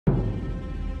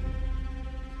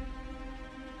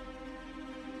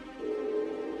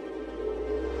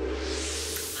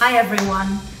Hi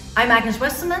everyone, I'm Agnes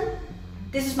Westerman.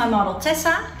 This is my model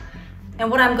Tessa.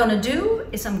 And what I'm gonna do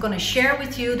is I'm gonna share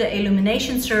with you the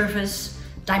Elumenation service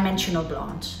Dimensional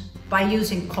Blonde by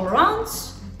using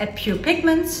Colorance, Pure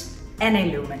Pigments and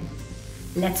Elumen.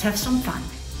 Let's have some fun.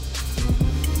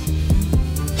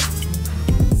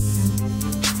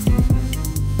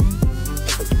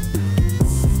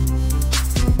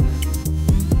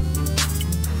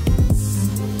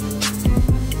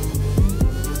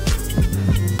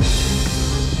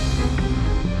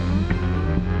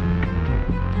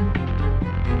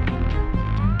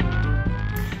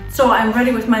 So I'm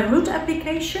ready with my root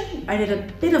application. I did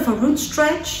a bit of a root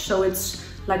stretch, so it's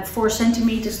like 4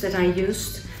 centimeters that I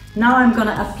used. Now I'm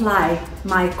gonna apply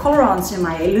my Colorance and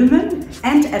my Elumen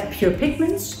and add Pure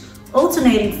Pigments,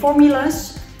 alternating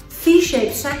formulas,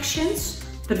 V-shaped sections,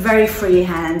 but very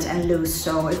freehand and loose,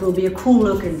 so it will be a cool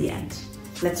look in the end.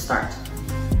 Let's start.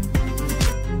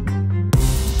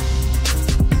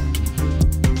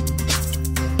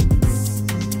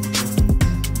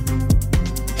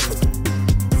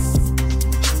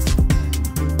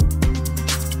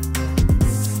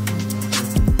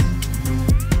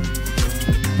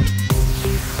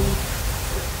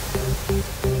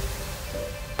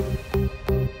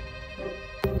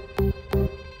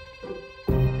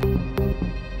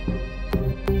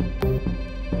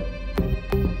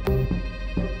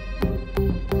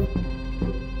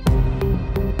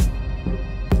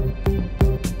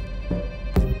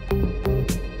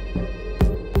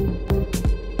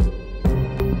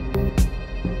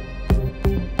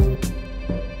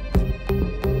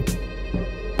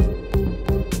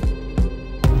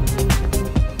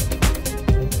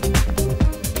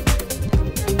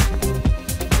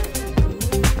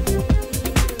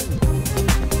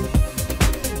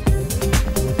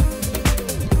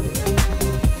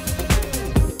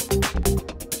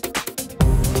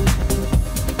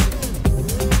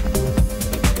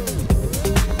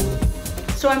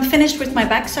 So I'm finished with my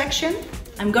back section.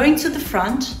 I'm going to the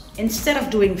front. Instead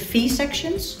of doing V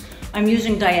sections, I'm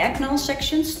using diagonal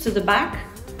sections to the back,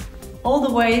 all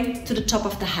the way to the top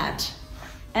of the head.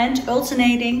 And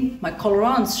alternating my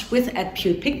Colorance with Add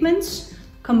Pure Pigments,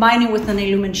 combining with an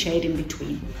Elumen shade in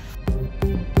between.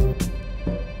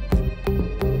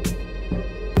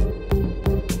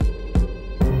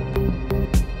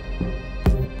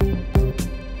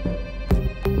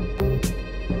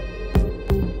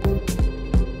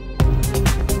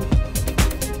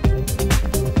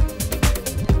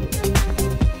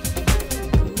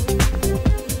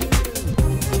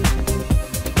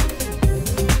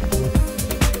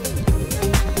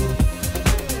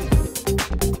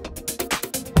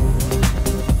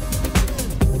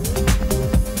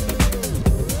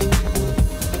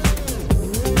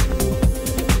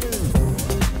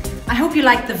 I hope you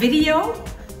liked the video.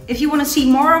 If you want to see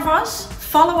more of us,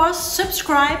 follow us,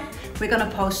 subscribe. We're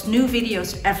gonna post new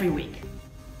videos every week.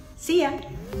 See ya!